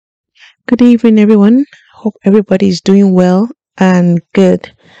Good evening, everyone. Hope everybody is doing well and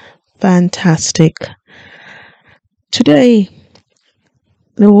good. Fantastic. Today,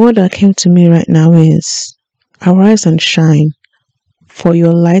 the word that came to me right now is arise and shine, for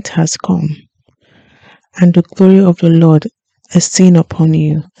your light has come, and the glory of the Lord is seen upon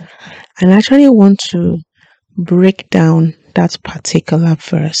you. And I actually want to break down that particular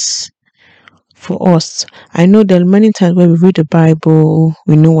verse for us. I know there are many times when we read the Bible,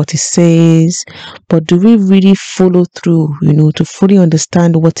 we know what it says, but do we really follow through, to fully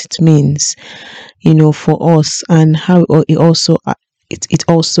understand what it means, for us and how it also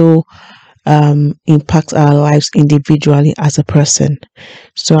impacts our lives individually as a person.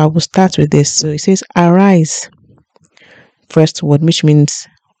 So I will start with this. So it says, arise, first word, which means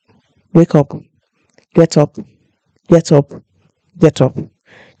wake up, get up, get up, get up,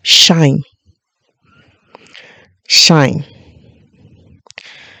 shine, shine.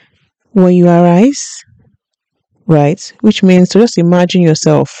 When you arise, right, which means to just imagine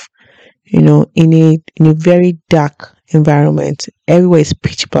yourself, in a very dark environment. Everywhere is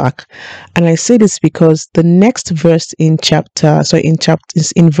pitch black. And I say this because the next verse in verse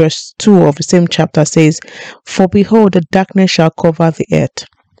 2 of the same chapter says, for behold, the darkness shall cover the earth.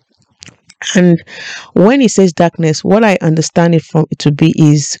 And when it says darkness, what I understand it to be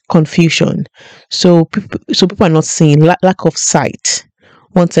is confusion. So people are not seeing, lack of sight.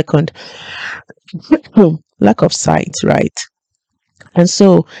 1 second. Lack of sight, right? And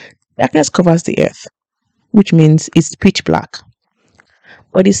so darkness covers the earth, which means it's pitch black.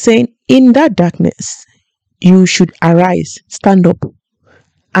 But it's saying in that darkness, you should arise, stand up.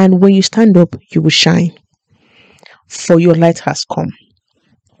 And when you stand up, you will shine, for your light has come.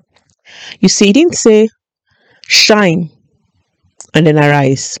 You see, it didn't say shine and then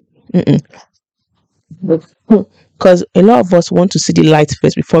arise. Because a lot of us want to see the light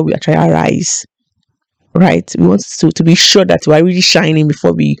first before we actually arise. Right? We want to be sure that we are really shining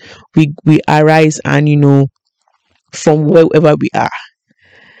before we arise and from wherever we are.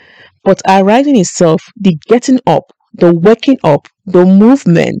 But arising itself, the getting up, the waking up, the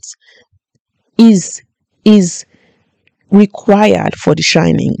movement is required for the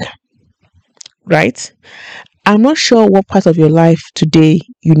shining. Right? I'm not sure what part of your life today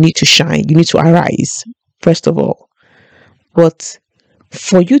you need to shine. You need to arise, first of all. But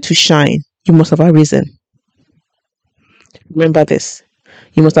for you to shine, you must have arisen. Remember this.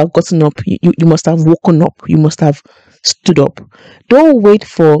 You must have gotten up. You must have woken up. You must have stood up. Don't wait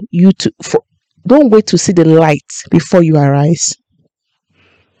don't wait to see the light before you arise.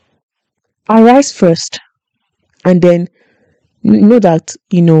 Arise first. And then you know that,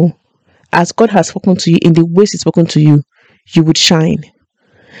 as God has spoken to you in the ways He's spoken to you, you would shine.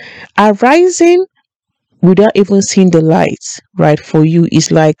 Arising without even seeing the light, right, for you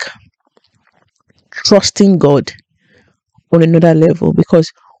is like trusting God on another level,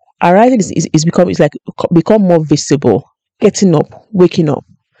 because arising is become more visible, getting up, waking up.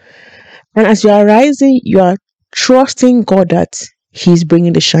 And as you're arising, you are trusting God that He's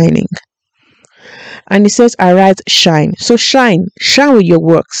bringing the shining. And it says, arise, shine. So shine with your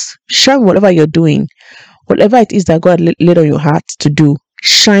works, shine whatever you're doing, whatever it is that God laid on your heart to do,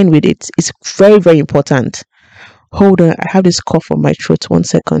 shine with it. It's very, very important. Hold on, I have this cough on my throat. 1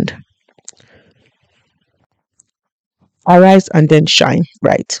 second. Arise and then shine,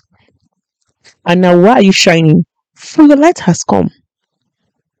 right? And now, why are you shining? For your light has come.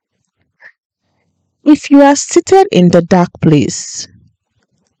 If you are seated in the dark place,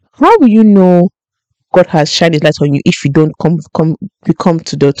 how will you know God has shined His light on you if you don't become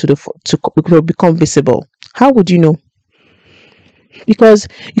visible? How would you know? Because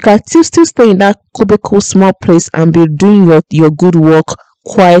you can still stay in that cubicle, small place, and be doing your good work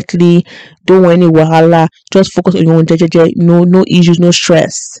quietly. Don't want any wahala. Just focus on your own. No issues, no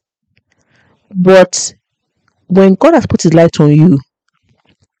stress. But when God has put His light on you,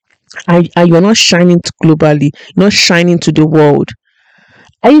 and you're not shining globally, not shining to the world,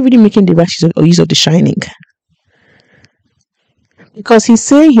 are you really making the right use of the shining? Because He's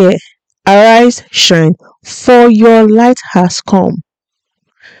saying here, arise, shine, for your light has come.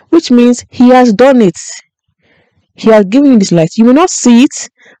 Which means He has done it. He has given you this light. You may not see it,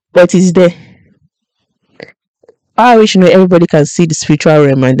 but it's there. I wish everybody can see the spiritual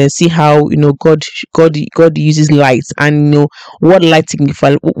realm and then see how God uses light, and what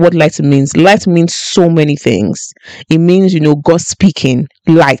light means. Light means so many things. It means God speaking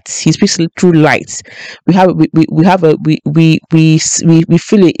light. He speaks through light. We feel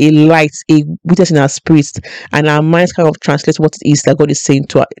a light, a witness in our spirits, and our minds kind of translate what it is that God is saying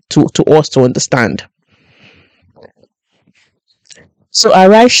to us to understand. So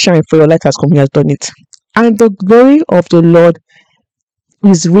arise, shine, for your light has come, he has done it. And the glory of the Lord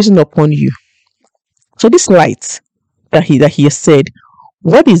is risen upon you. So this light that he has said,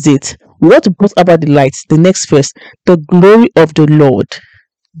 what is it? What brought about the light? The next verse, the glory of the Lord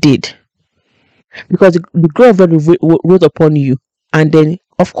did. Because the glory of the Lord rose upon you. And then,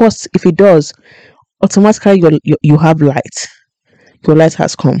 of course, if it does, automatically you have light. Your light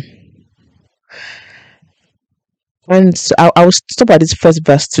has come. And so I will stop at this first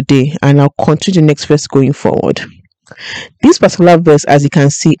verse today, and I'll continue the next verse going forward. This particular verse, as you can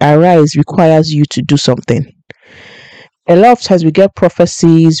see, arise requires you to do something. A lot of times we get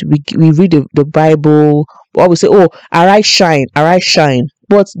prophecies, we read the Bible, or we say, oh, arise, shine, arise, shine.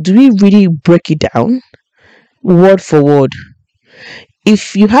 But do we really break it down word for word?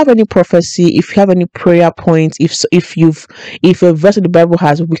 If you have any prophecy, if you have any prayer points, if a verse in the Bible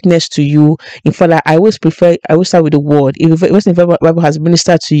has witness to you, in fact, I always start with the word. If a verse in the Bible has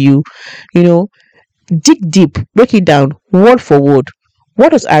ministered to you, dig deep, break it down word for word.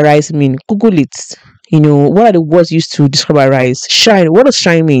 What does arise mean? Google it. What are the words used to describe arise? Shine. What does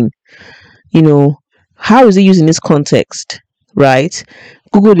shine mean? How is it used in this context? Right?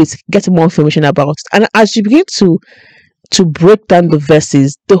 Google it, get more information about it. And as you begin to break down the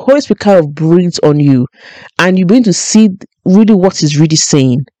verses, the Holy Spirit kind of breathes on you, and you begin to see really what is really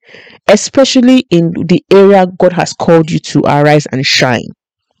saying, especially in the area God has called you to arise and shine.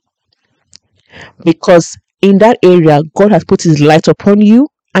 Because in that area, God has put his light upon you,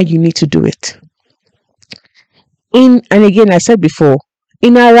 and you need to do it. And again, I said before,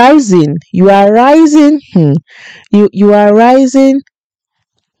 in arising, you are rising. You are rising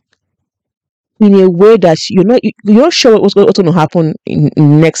in a way that you're not sure what's going to happen in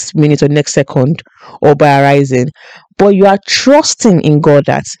next minute or next second, or by arising, but you are trusting in God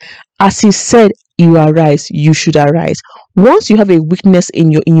that as he said you arise, you should arise. Once you have a weakness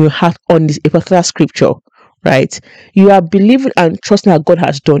in your heart on this particular scripture, right, you are believing and trusting that God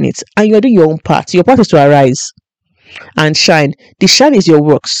has done it, and you're doing your own part. Your part is to arise and shine. The shine is your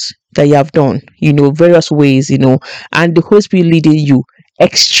works that you have done, various ways, and the Holy Spirit leading you.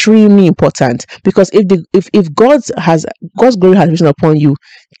 Extremely important, because if God's glory has risen upon you,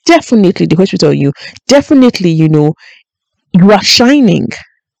 definitely the Holy Spirit on you, definitely you are shining,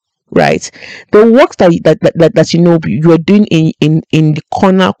 right? The work that you are doing in the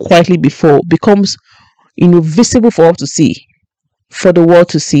corner quietly before becomes visible for all to see, for the world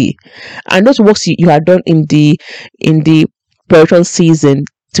to see. And those works you have done in the preparation season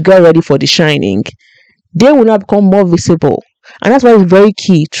to get ready for the shining, they will now become more visible. And that's why it's very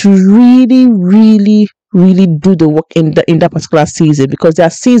key to really, really, really do the work in that particular season, because there are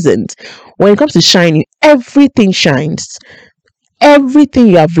seasons when it comes to shining, everything shines. Everything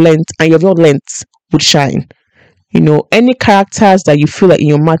you have learned and you have not learned would shine. Any characters that you feel like in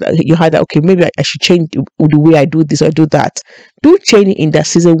your mind you had that, okay, maybe I should change the way I do this or do that. Do change it in that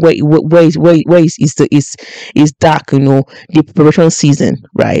season where is dark, the preparation season,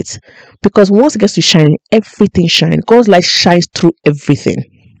 right? Because once it gets to shine, everything shines. God's light shines through everything.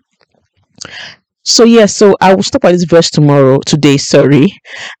 So I will stop at this verse today,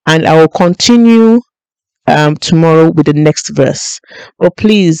 and I will continue tomorrow with the next verse. But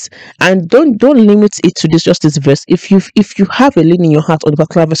please, and don't limit it to just this verse. If you have a lean in your heart on the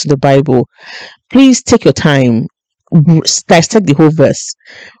particular verse of the Bible, please take your time, dissect the whole verse,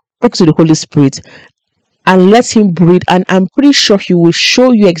 talk to the Holy Spirit, and let him breathe. And I'm pretty sure he will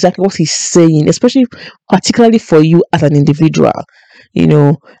show you exactly what he's saying, especially particularly for you as an individual,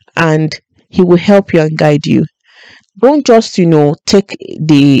 and he will help you and guide you. Don't just take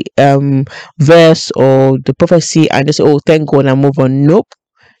the verse or the prophecy and just say, oh, thank God, and move on. Nope,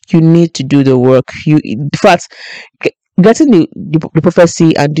 you need to do the work. In fact, getting the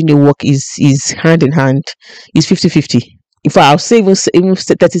prophecy and doing the work is hand in hand, is 50-50. In fact, I'll say even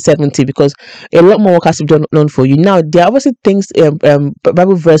 30-70, because a lot more work has to be done for you. Now, there are obviously things,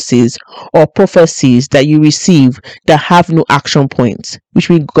 Bible verses or prophecies that you receive that have no action points, which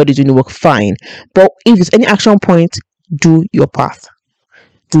means God is doing the work, fine. But if there's any action point, do your part.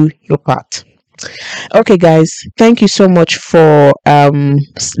 Do your part. Okay, guys, thank you so much for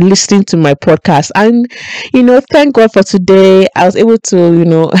listening to my podcast. And thank God for today. I was able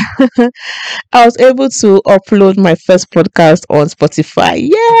to I was able to upload my first podcast on Spotify.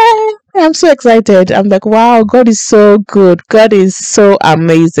 Yeah, I'm so excited. I'm like, wow, God is so good. God is so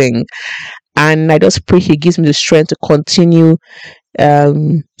amazing. And I just pray he gives me the strength to continue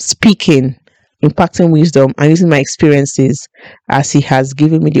speaking, impacting wisdom, and using my experiences as he has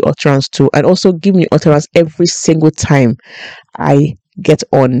given me the utterance to, and also give me utterance every single time I get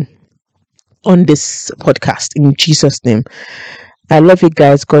on this podcast, in Jesus' name. I love you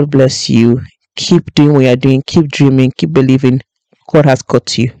guys. God bless you. Keep doing what you're doing. Keep dreaming. Keep believing. God has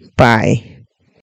got you. Bye.